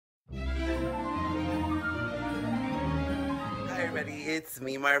everybody, it's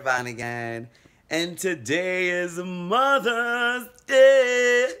me, Marvon, again. And today is Mother's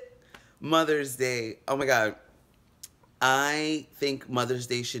Day. Mother's Day. Oh my God. I think Mother's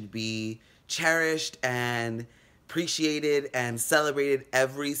Day should be cherished and appreciated and celebrated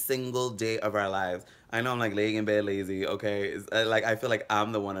every single day of our lives. I know I'm like laying in bed lazy, okay? Like I feel like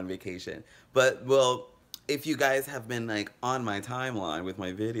I'm the one on vacation. But well, if you guys have been like on my timeline with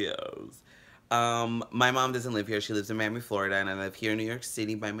my videos, my mom doesn't live here. She lives in Miami, Florida, and I live here in New York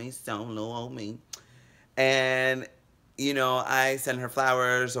City by myself, little old me. And, you know, I send her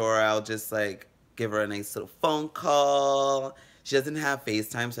flowers or I'll just like give her a nice little phone call. She doesn't have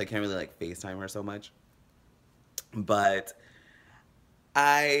FaceTime, so I can't really like FaceTime her so much. But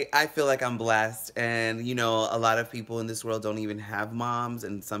I feel like I'm blessed, and you know, a lot of people in this world don't even have moms,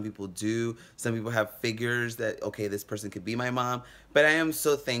 and some people do. Some people have figures that, okay, this person could be my mom. But I am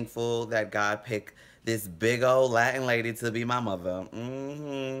so thankful that God picked this big old Latin lady to be my mother.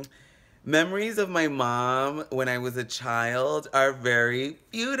 Memories of my mom when I was a child are very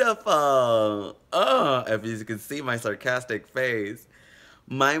beautiful. Oh, if you can see my sarcastic face.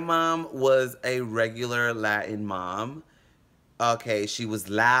 My mom was a regular Latin mom. Okay, she was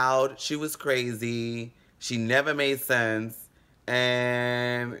loud, she was crazy, she never made sense,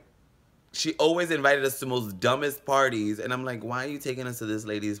 and she always invited us to most dumbest parties, and I'm like, why are you taking us to this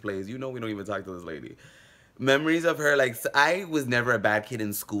lady's place? You know we don't even talk to this lady. Memories of her, like, I was never a bad kid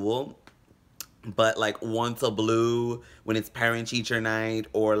in school, but like once a blue when it's parent-teacher night,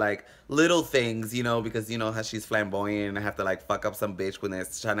 or like little things, you know, because you know how she's flamboyant and I have to like fuck up some bitch when they're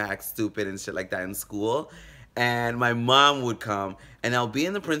trying to act stupid and shit like that in school. And my mom would come, and I'll be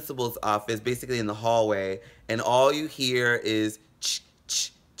in the principal's office, basically in the hallway, and all you hear is ch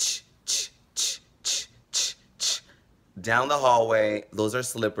ch ch ch ch ch ch ch down the hallway. Those are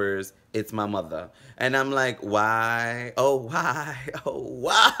slippers. It's my mother. And I'm like, why? Oh, why? Oh,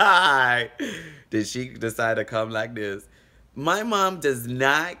 why did she decide to come like this? My mom does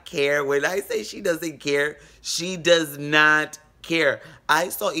not care. When I say she doesn't care, she does not care. I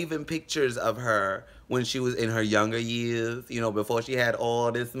saw even pictures of her when she was in her younger years, you know, before she had all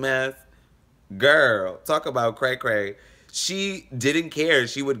this mess. Girl, talk about cray-cray. She didn't care.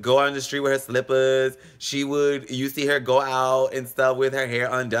 She would go on the street with her slippers. You see her go out and stuff with her hair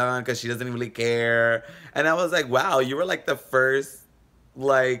undone because she doesn't really care. And I was like, wow, you were like the first,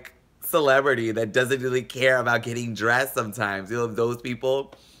 like, celebrity that doesn't really care about getting dressed sometimes. You know, those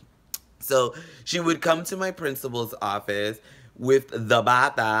people. So she would come to my principal's office with the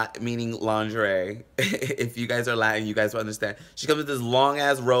bata, meaning lingerie. If you guys are Latin, you guys will understand. She comes with this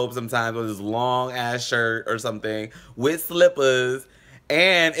long-ass robe sometimes, or this long-ass shirt or something, with slippers.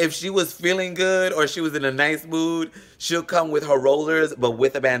 And if she was feeling good or she was in a nice mood, she'll come with her rollers, but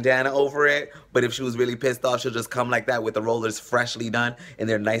with a bandana over it. But if she was really pissed off, she'll just come like that with the rollers freshly done, and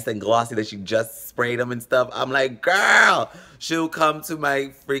they're nice and glossy that she just sprayed them and stuff. I'm like, girl, she'll come to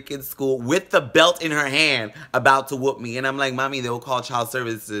my freaking school with the belt in her hand, about to whoop me. And I'm like, mommy, they'll call child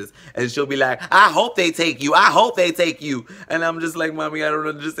services. And she'll be like, I hope they take you. I hope they take you. And I'm just like, mommy, I don't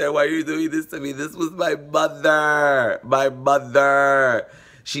understand why you're doing this to me. This was my mother. My mother.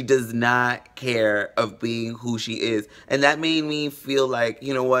 She does not care of being who she is. And that made me feel like,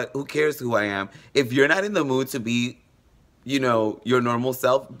 you know what? Who cares who I am? If you're not in the mood to be, you know, your normal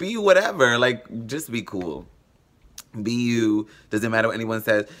self, be whatever. Like, just be cool. Be you. Doesn't matter what anyone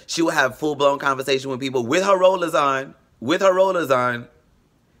says. She will have full-blown conversation with people with her rollers on. With her rollers on.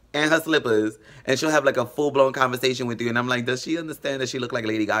 And her slippers. And she'll have like a full-blown conversation with you. And I'm like, does she understand that she look like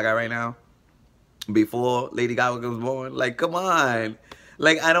Lady Gaga right now? Before Lady Gaga was born? Like, come on.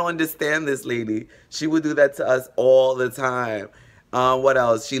 Like, I don't understand this lady. She would do that to us all the time. What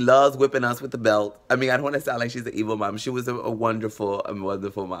else? She loves whipping us with the belt. I mean, I don't want to sound like she's an evil mom. She was a wonderful,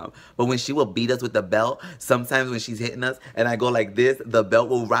 wonderful mom. But when she will beat us with the belt, sometimes when she's hitting us and I go like this, the belt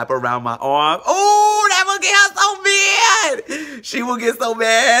will wrap around my arm. Oh, that will get her so mad. She will get so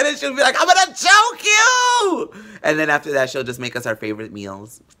mad and she'll be like, I'm going to choke you. And then after that, she'll just make us our favorite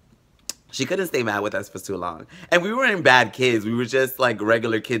meals. She couldn't stay mad with us for too long. And we weren't bad kids. We were just like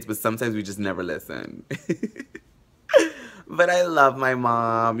regular kids, but sometimes we just never listened. But I love my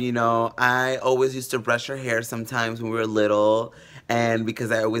mom, you know. I always used to brush her hair sometimes when we were little. And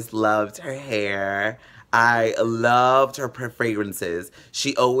because I always loved her hair, I loved her fragrances.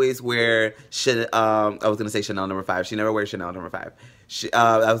 She always wear, I was going to say Chanel No. 5. She never wears Chanel No. 5.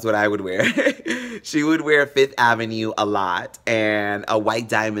 That was what I would wear. She would wear Fifth Avenue a lot, and a white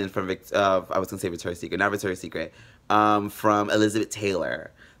diamond from, I was going to say Victoria's Secret, not Victoria's Secret, from Elizabeth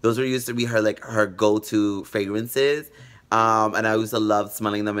Taylor. Those were used to be her, like, her go-to fragrances. And I used to love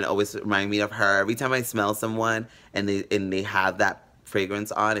smelling them and always remind me of her. Every time I smell someone and they have that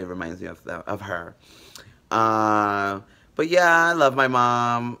fragrance on, it reminds me of her. But yeah, I love my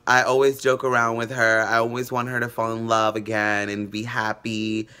mom. I always joke around with her. I always want her to fall in love again and be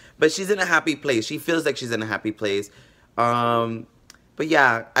happy. But she's in a happy place. She feels like she's in a happy place. But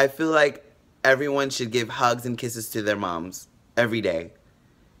yeah, I feel like everyone should give hugs and kisses to their moms every day.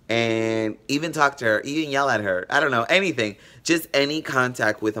 And even talk to her, even yell at her. I don't know, anything. Just any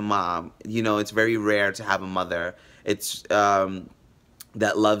contact with a mom. You know, it's very rare to have a mother. It's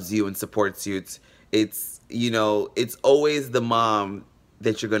that loves you and supports you. It's you know, it's always the mom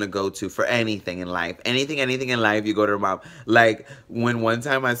that you're gonna go to for anything in life. Anything in life, you go to her mom. Like when one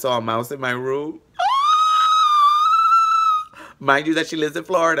time I saw a mouse in my room. Mind you that she lives in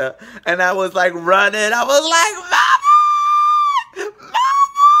Florida. And I was like running. I was like, Mama! Mama!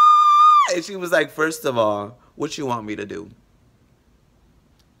 And she was like, first of all, what you want me to do?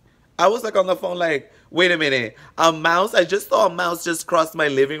 I was like on the phone like, wait a minute. A mouse? I just saw a mouse just cross my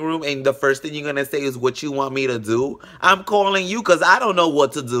living room and the first thing you're going to say is what you want me to do? I'm calling you because I don't know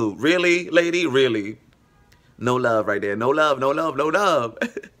what to do. Really, lady? Really? No love right there. No love, no love, no love.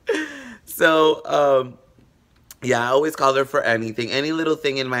 So, yeah, I always call her for anything. Any little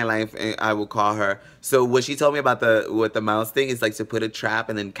thing in my life, I will call her. So what she told me about the mouse thing is like to put a trap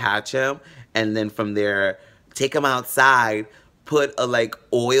and then catch him. And then from there, take him outside, put a like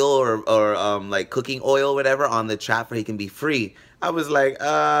oil or like cooking oil or whatever on the trap for he can be free. I was like,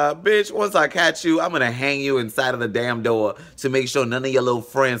 bitch, once I catch you, I'm going to hang you inside of the damn door to make sure none of your little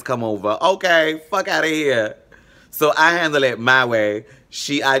friends come over. Okay, fuck out of here. So I handle it my way.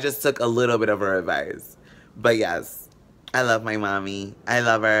 I just took a little bit of her advice. But yes, I love my mommy. I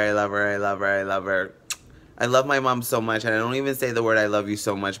love her, I love her, I love her, I love her. I love my mom so much, and I don't even say the word I love you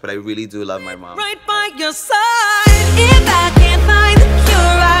so much, but I really do love my mom. Right by your side. If I can't find the cure,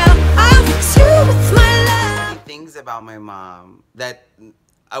 I'll fix you with my love. Things about my mom that,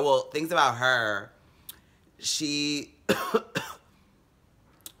 well, things about her, she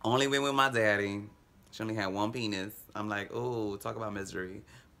only been with my daddy. She only had one penis. I'm like, oh, talk about misery.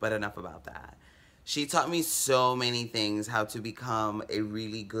 But enough about that. She taught me so many things, how to become a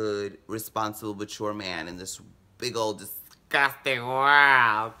really good, responsible, mature man in this big old disgusting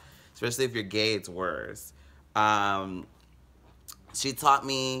world. Especially if you're gay, it's worse. She taught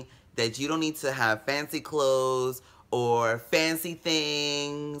me that you don't need to have fancy clothes or fancy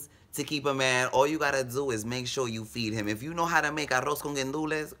things to keep a man. All you gotta do is make sure you feed him. If you know how to make arroz con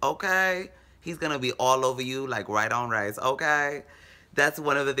gandules, okay? He's gonna be all over you like right on rice, okay? That's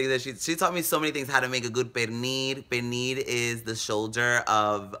one of the things that she taught me so many things, how to make a good pernil. Pernil is the shoulder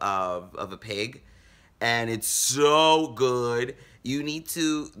of a pig. And it's so good. You need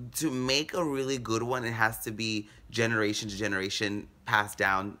to make a really good one, it has to be generation to generation passed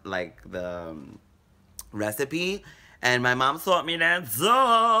down, like the recipe. And my mom taught me that.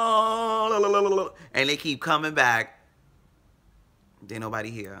 And they keep coming back. Ain't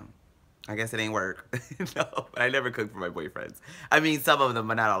nobody here. I guess it ain't work. No, but I never cooked for my boyfriends. I mean, some of them,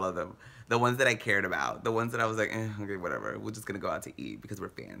 but not all of them. The ones that I cared about. The ones that I was like, okay, whatever. We're just going to go out to eat because we're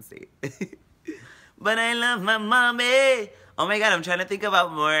fancy. But I love my mommy. Oh my God, I'm trying to think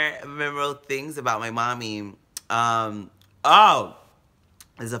about more memorable things about my mommy. Oh,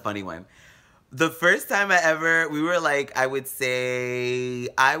 this is a funny one. The first time we were like, I would say,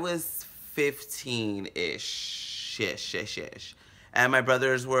 I was 15-ish. And my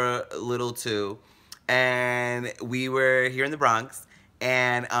brothers were little too. And we were here in the Bronx.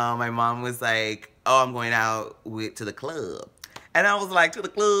 And my mom was like, oh, I'm going out to the club. And I was like, to the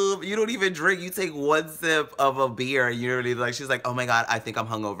club? You don't even drink. You take one sip of a beer. And you're really like, she's like, oh my God, I think I'm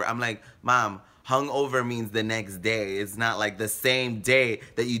hungover. I'm like, Mom, hungover means the next day. It's not like the same day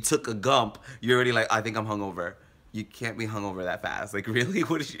that you took a gump. You're already like, I think I'm hungover. You can't be hungover that fast. Like, really?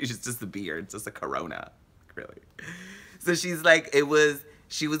 What is it's just a beer. It's just a Corona. Really? So she's like,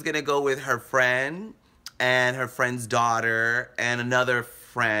 she was going to go with her friend and her friend's daughter and another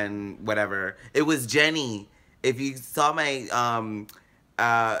friend, whatever. It was Jenny. If you saw my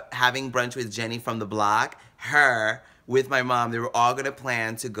having brunch with Jenny from the block, her with my mom, they were all going to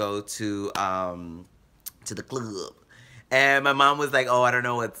plan to go to the club. And my mom was like, oh, I don't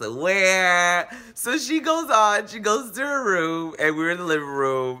know what to wear. So she goes to her room, and we were in the living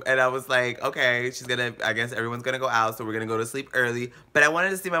room, and I was like, okay, I guess everyone's gonna go out, so we're gonna go to sleep early. But I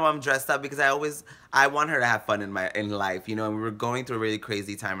wanted to see my mom dressed up because I want her to have fun in life, you know, and we were going through a really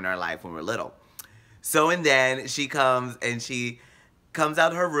crazy time in our life when we were little. So, and then she comes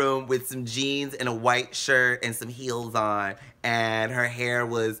out of her room with some jeans and a white shirt and some heels on, and her hair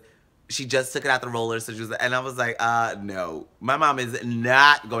was, she just took it out the roller, so she was, and I was like, no, my mom is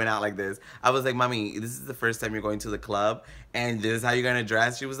not going out like this. I was like, mommy, this is the first time you're going to the club, and this is how you're gonna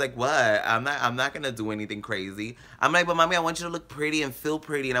dress. She was like, what? I'm not gonna do anything crazy. I'm like, but mommy, I want you to look pretty and feel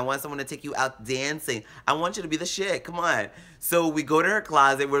pretty, and I want someone to take you out dancing. I want you to be the shit. Come on. So we go to her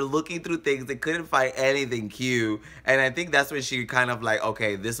closet. We're looking through things. They couldn't find anything cute, and I think that's when she kind of like,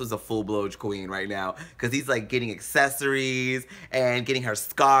 okay, this was a full-blown queen right now, because he's like getting accessories and getting her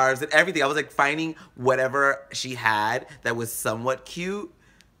scarves and everything. I was like finding whatever she had that was somewhat cute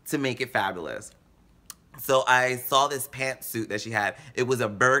to make it fabulous. So I saw this pantsuit that she had. It was a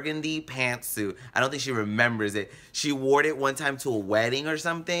burgundy pantsuit. I don't think she remembers it. She wore it one time to a wedding or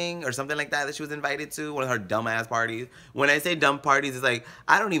something like that she was invited to, one of her dumbass parties. When I say dumb parties, it's like,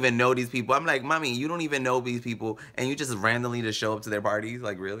 I don't even know these people. I'm like, mommy, you don't even know these people, and you just randomly just show up to their parties?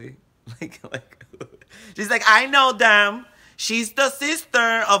 Like, really? Like, she's like, I know them. She's the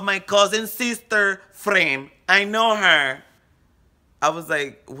sister of my cousin's sister friend. I know her. I was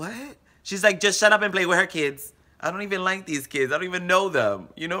like, what? She's like, just shut up and play with her kids. I don't even like these kids. I don't even know them.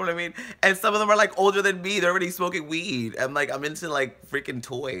 You know what I mean? And some of them are like older than me. They're already smoking weed. I'm like, I'm into like freaking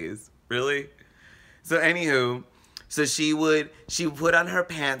toys. Really? So anywho, so she put on her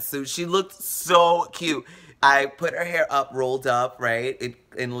pantsuit. She looked so cute. I put her hair up, rolled up, right?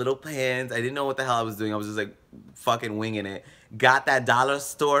 In little pins. I didn't know what the hell I was doing. I was just like fucking winging it. Got that dollar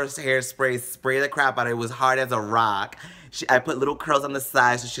store hairspray, spray the crap out of it. It was hard as a rock. I put little curls on the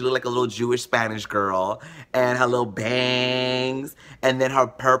side so she looked like a little Jewish Spanish girl. And her little bangs. And then her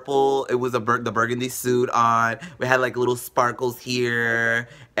purple, it was the burgundy suit on. We had like little sparkles here.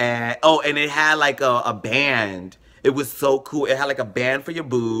 And oh, and it had like a band. It was so cool. It had like a band for your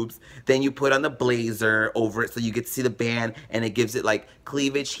boobs. Then you put on the blazer over it so you get to see the band, and it gives it like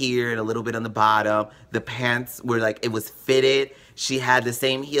cleavage here and a little bit on the bottom. The pants were like, it was fitted. She had the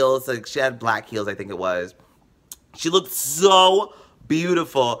same heels. Like she had black heels, I think it was. She looked so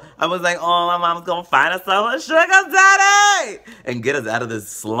beautiful. I was like, oh, my mom's gonna find us some sugar daddy and get us out of this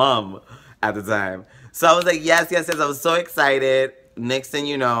slum at the time. So I was like, yes, yes, yes. I was so excited. Next thing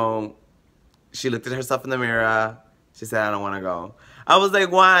you know, she looked at herself in the mirror. She said, I don't want to go. I was like,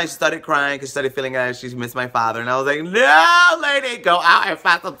 why? She started crying because she started feeling like she missed my father. And I was like, no, lady, go out and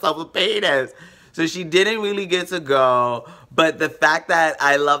find some with penis. So she didn't really get to go. But the fact that,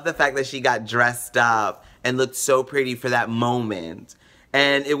 I love the fact that she got dressed up and looked so pretty for that moment.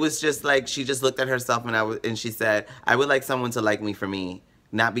 And it was just like, she just looked at herself and she said, I would like someone to like me for me,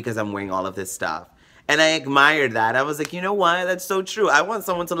 not because I'm wearing all of this stuff. And I admired that. I was like, you know what? That's so true. I want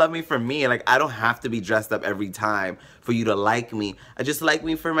someone to love me for me. Like, I don't have to be dressed up every time for you to like me. I just like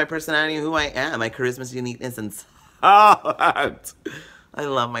me for my personality and who I am, my charisma, uniqueness, and talent. I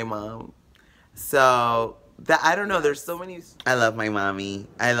love my mom. So, I don't know. There's so many. I love my mommy.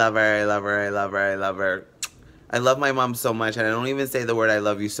 I love her. I love her. I love her. I love her. I love my mom so much. And I don't even say the word I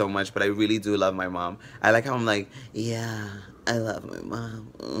love you so much, but I really do love my mom. I like how I'm like, yeah, I love my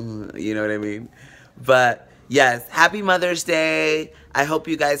mom. You know what I mean? But yes, happy Mother's Day. I hope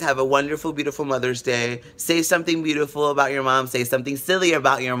you guys have a wonderful, beautiful Mother's Day. Say something beautiful about your mom. Say something silly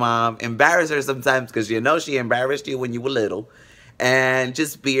about your mom. Embarrass her sometimes because you know she embarrassed you when you were little. And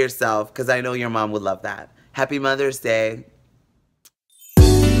just be yourself because I know your mom would love that. Happy Mother's Day.